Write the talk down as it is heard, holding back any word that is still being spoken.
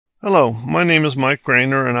Hello, my name is Mike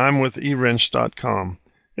Grainer and I'm with eWrench.com.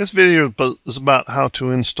 This video is about how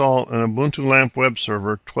to install an Ubuntu LAMP web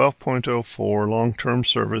server 12.04 long-term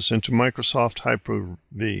service into Microsoft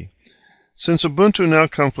Hyper-V. Since Ubuntu now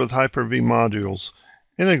comes with Hyper-V modules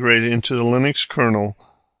integrated into the Linux kernel,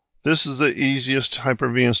 this is the easiest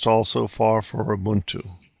Hyper-V install so far for Ubuntu.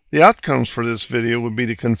 The outcomes for this video would be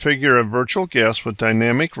to configure a virtual guest with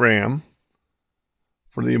dynamic RAM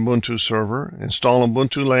for the Ubuntu server, install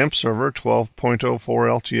Ubuntu LAMP Server 12.04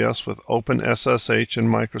 LTS with Open SSH and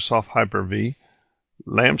Microsoft Hyper-V.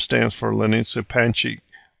 LAMP stands for Linux, Apache,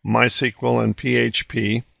 MySQL, and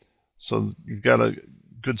PHP. So you've got a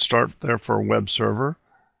good start there for a web server.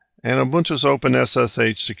 And Ubuntu's Open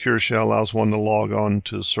SSH secure shell allows one to log on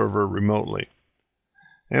to the server remotely.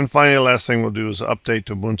 And finally, the last thing we'll do is update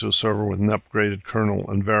the Ubuntu server with an upgraded kernel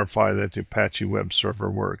and verify that the Apache web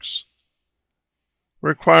server works.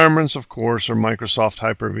 Requirements, of course, are Microsoft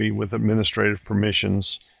Hyper-V with administrative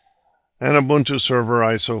permissions, an Ubuntu server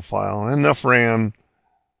ISO file, and enough RAM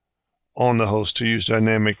on the host to use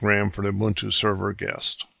dynamic RAM for the Ubuntu server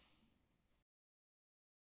guest.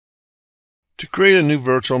 To create a new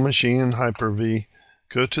virtual machine in Hyper-V,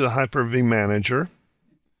 go to the Hyper-V Manager,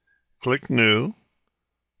 click New,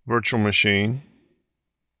 Virtual Machine,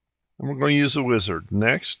 and we're going to use the wizard.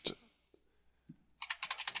 Next,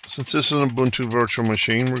 since this is an Ubuntu virtual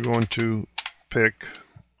machine, we're going to pick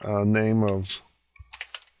a name of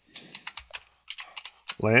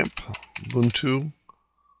LAMP Ubuntu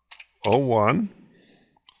 01,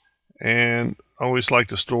 and I always like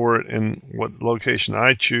to store it in what location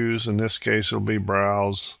I choose. In this case, it'll be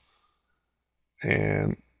Browse,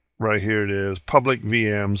 and right here it is Public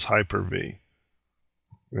VMs Hyper-V,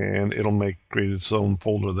 and it'll create its own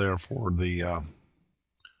folder there for the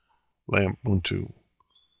LAMP Ubuntu.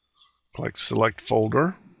 Click Select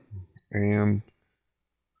Folder and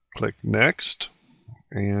click Next.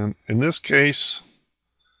 And in this case,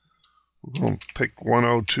 we're going to pick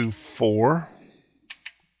 1024,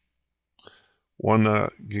 1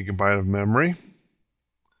 gigabyte of memory.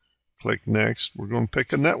 Click Next. We're going to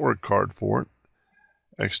pick a network card for it.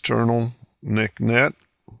 External NIC-net.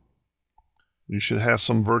 You should have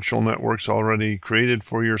some virtual networks already created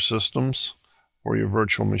for your systems, for your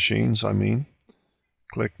virtual machines, I mean.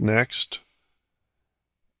 Click Next,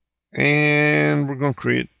 and we're going to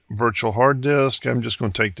create virtual hard disk. I'm just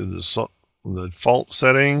going to take the default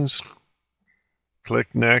settings,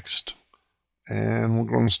 click Next, and we're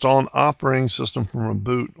going to install an operating system from a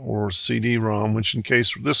boot or CD-ROM, which in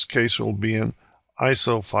this case will be an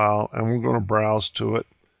ISO file, and we're going to browse to it.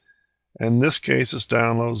 In this case, it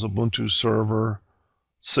downloads Ubuntu Server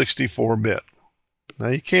 64-bit. Now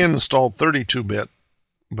you can install 32-bit,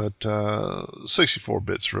 but 64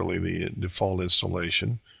 bits really the default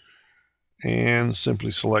installation. And simply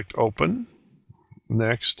select Open.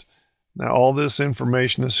 Next. Now all this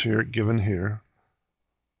information is given here.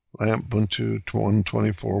 LAMP Ubuntu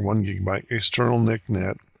 124, 1 gigabyte, external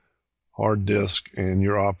NIC-net, hard disk, and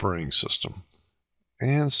your operating system.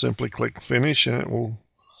 And simply click Finish and it will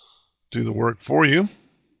do the work for you.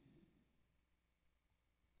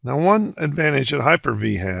 Now one advantage that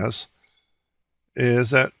Hyper-V has is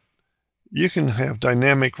that you can have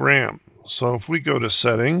dynamic RAM. So if we go to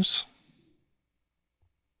Settings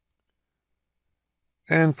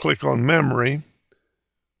and click on Memory,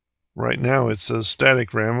 right now it says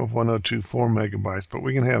static RAM of 1024 megabytes, but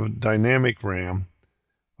we can have a dynamic RAM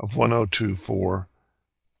of 1024,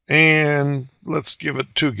 and let's give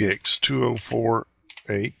it 2 gigs,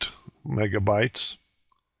 2048 megabytes,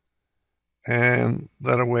 and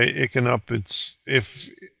that way it can up its, if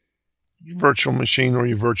your virtual machine or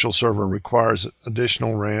your virtual server requires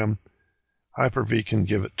additional RAM, Hyper-V can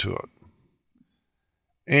give it to it.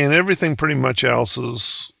 And everything pretty much else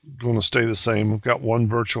is going to stay the same. We've got one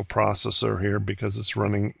virtual processor here because it's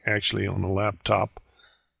running actually on a laptop.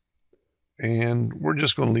 And we're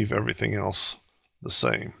just going to leave everything else the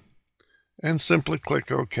same. And simply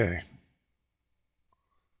click OK.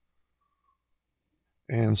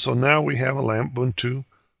 And so now we have a LAMP Ubuntu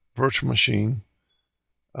virtual machine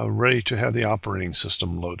ready to have the operating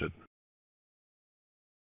system loaded.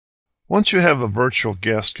 Once you have a virtual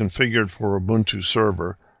guest configured for Ubuntu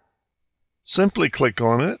server, simply click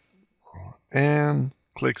on it and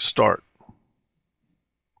click Start.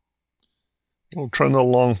 We'll trundle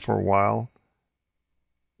along for a while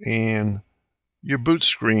and your boot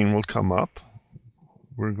screen will come up.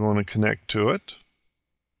 We're going to connect to it.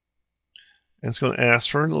 And it's going to ask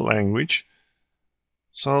for the language.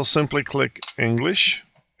 So I'll simply click English.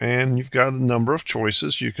 And you've got a number of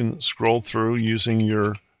choices. You can scroll through using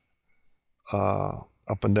your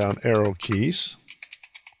up and down arrow keys.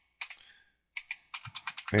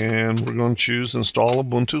 And we're going to choose Install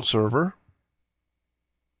Ubuntu Server.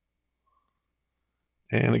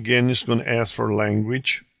 And again, it's going to ask for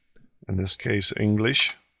language, in this case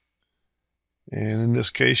English, and in this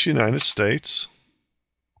case United States.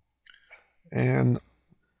 And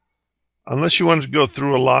unless you want to go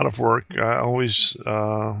through a lot of work, I always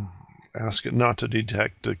ask it not to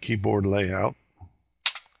detect the keyboard layout.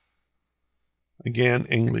 Again,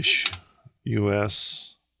 English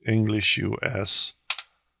US, English US.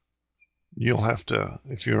 You'll have to,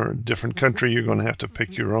 if you're in a different country, you're going to have to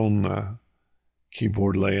pick your own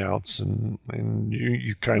keyboard layouts, and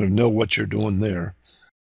you kind of know what you're doing there.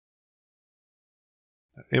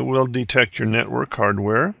 It will detect your network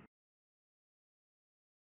hardware.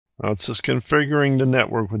 Now it says configuring the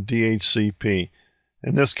network with DHCP.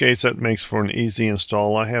 In this case, that makes for an easy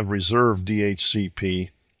install. I have reserved DHCP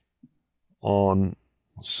on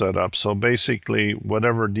setup. So basically,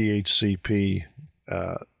 whatever DHCP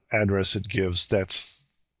address it gives, that's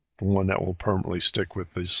the one that will permanently stick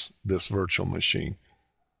with this virtual machine.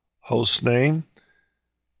 Host name.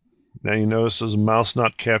 Now you notice there's a mouse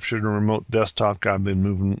not captured in remote desktop. I've been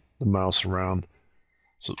moving the mouse around.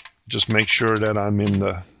 So just make sure that I'm in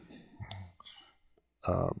the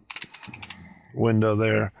window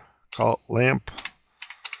there. Call it LAMP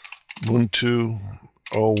Ubuntu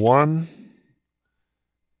 01.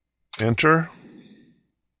 Enter.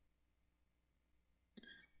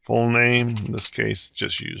 Full name, in this case,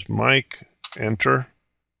 just use Mike. Enter.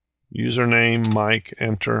 Username, Mike.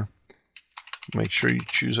 Enter. Make sure you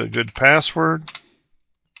choose a good password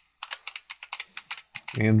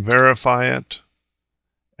and verify it.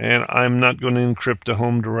 And I'm not going to encrypt the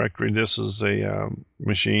home directory. This is a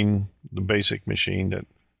machine, the basic machine that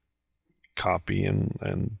copy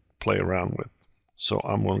and play around with. So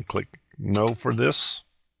I'm going to click no for this.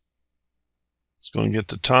 It's going to get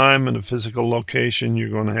the time and the physical location. You're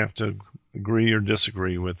going to have to agree or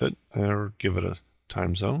disagree with it, or give it a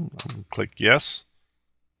time zone. I'm going to click yes.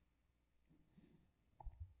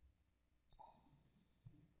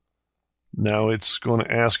 Now it's going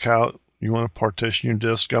to ask how you want to partition your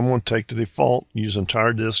disk. I'm going to take the default, use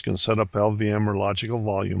entire disk, and set up LVM or logical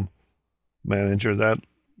volume manager. That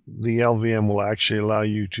the LVM will actually allow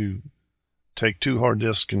you to take two hard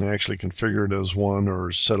disks and actually configure it as one,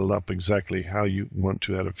 or set it up exactly how you want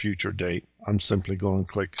to at a future date. I'm simply going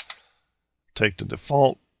to click take the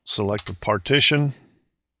default, select a partition,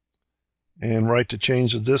 and right to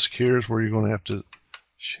change the disk, here's where you're going to have to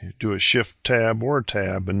do a shift tab or a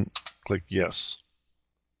tab and click yes.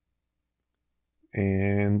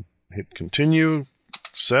 And hit continue,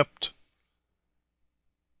 accept,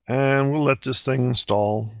 and we'll let this thing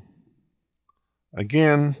install.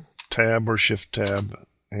 Again, tab or shift tab,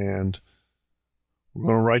 and we're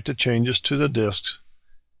going to write the changes to the disks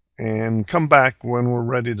and come back when we're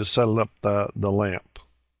ready to set up the LAMP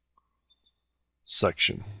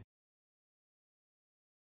section.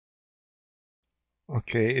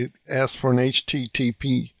 Okay, it asks for an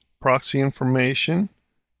HTTP proxy information.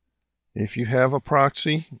 If you have a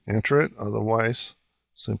proxy, enter it. Otherwise,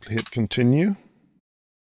 simply hit continue.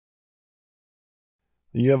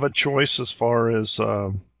 You have a choice as far as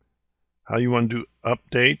how you want to do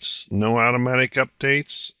updates. No automatic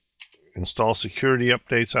updates. Install security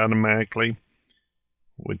updates automatically,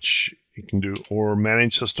 which you can do, or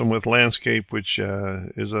manage system with landscape, which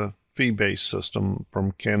is a fee-based system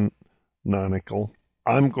from Canonical.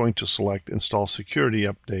 I'm going to select install security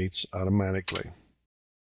updates automatically.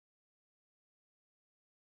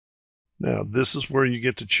 Now, this is where you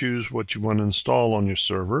get to choose what you want to install on your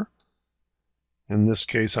server. In this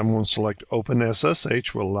case, I'm going to select Open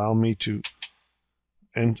SSH, will allow me to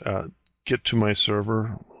get to my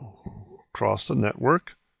server across the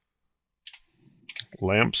network.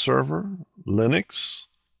 LAMP Server, Linux,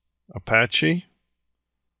 Apache,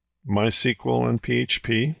 MySQL, and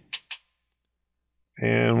PHP.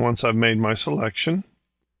 And once I've made my selection,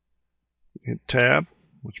 hit Tab,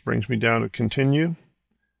 which brings me down to Continue,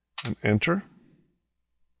 and Enter.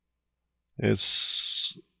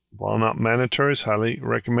 It's, while not mandatory, it's highly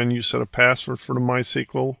recommend you set a password for the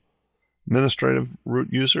MySQL administrative root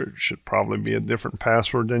user. It should probably be a different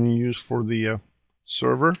password than you use for the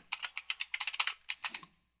server.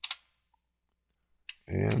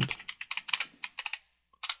 And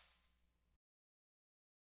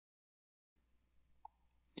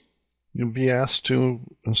you'll be asked to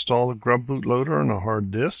install a grub bootloader on a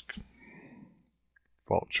hard disk.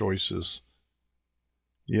 Default choice is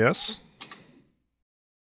yes.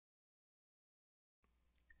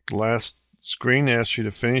 The last screen asks you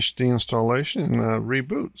to finish the installation and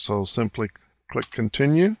reboot. So simply click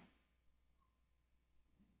continue.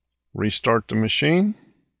 Restart the machine.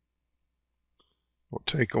 Will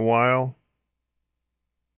take a while.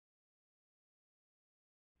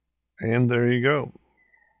 And there you go.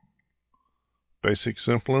 Basic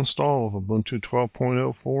simple install of Ubuntu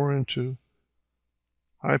 12.04 into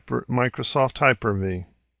Microsoft Hyper-V.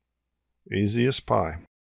 Easy as pie.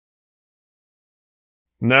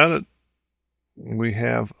 Now that we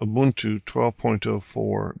have Ubuntu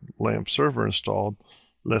 12.04 LAMP Server installed,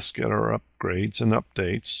 let's get our upgrades and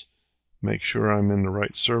updates. Make sure I'm in the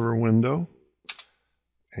right server window.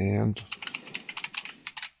 And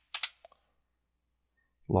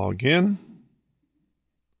log in.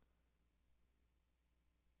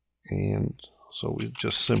 And so we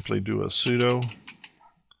just simply do a sudo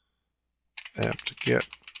apt-get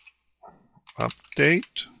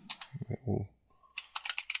update. We'll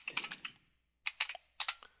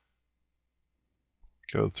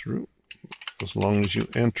go through as long as you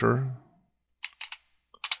enter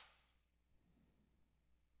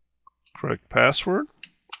correct password.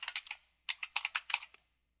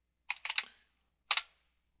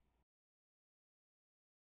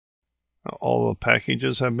 All the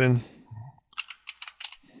packages have been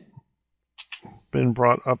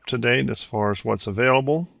brought up to date as far as what's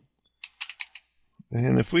available.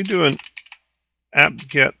 And if we do an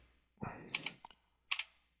apt-get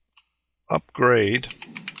upgrade,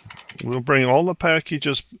 we'll bring all the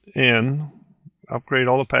packages in, upgrade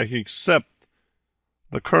all the packages except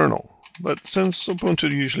the kernel. But since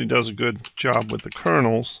Ubuntu usually does a good job with the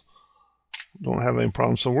kernels, don't have any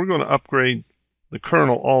problems. So we're going to upgrade the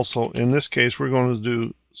kernel also. In this case, we're going to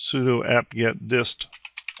do sudo apt-get dist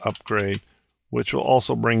upgrade, which will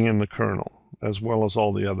also bring in the kernel as well as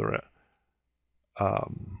all the other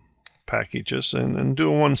packages, and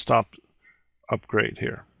do a one-stop upgrade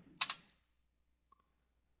here.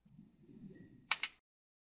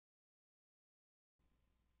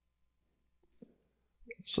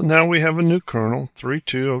 So now we have a new kernel,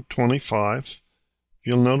 3.2.25.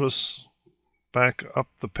 You'll notice back up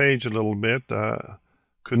the page a little bit,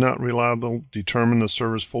 could not reliably determine the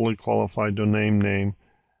server's fully qualified domain name.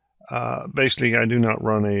 Basically, I do not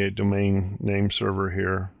run a domain name server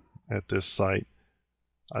here at this site.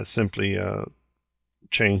 I simply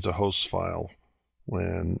change the host file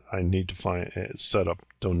when I need to set up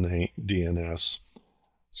domain DNS.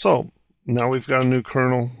 So now we've got a new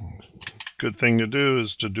kernel. Good thing to do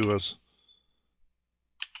is to do a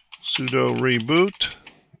sudo reboot,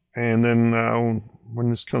 and then when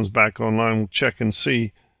this comes back online, we'll check and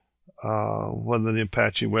see whether the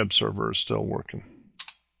Apache web server is still working.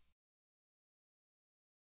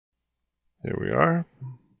 Here we are.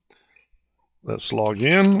 Let's log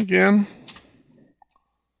in again.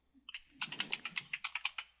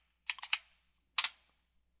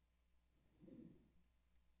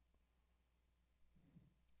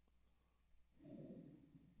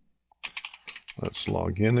 Let's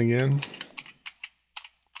log in again.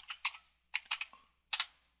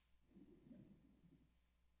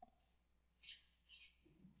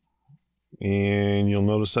 And you'll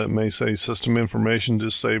notice that it may say system information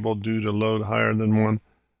disabled due to load higher than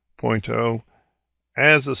 1.0.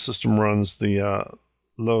 As the system runs, the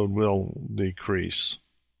load will decrease.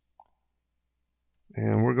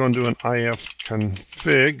 And we're going to do an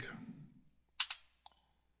ifconfig.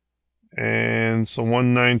 And so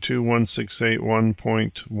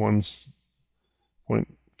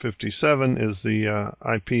 192.168.1.57 is the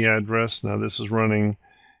IP address. Now this is running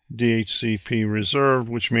DHCP reserved,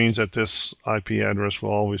 which means that this IP address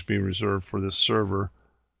will always be reserved for this server.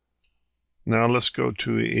 Now let's go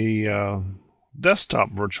to a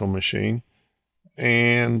desktop virtual machine,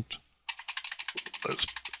 and let's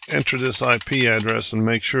enter this IP address and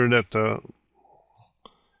make sure that the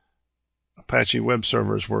Apache web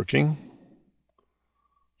server is working.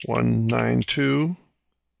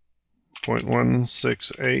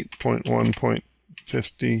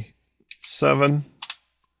 192.168.1.57,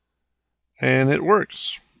 and it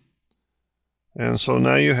works. And so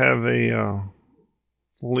now you have a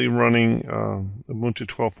fully running Ubuntu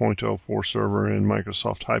 12.04 server in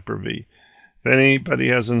Microsoft Hyper-V. If anybody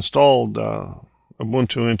has installed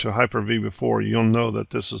Ubuntu into Hyper-V before, you'll know that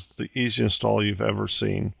this is the easiest install you've ever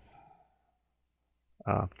seen.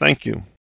 Thank you.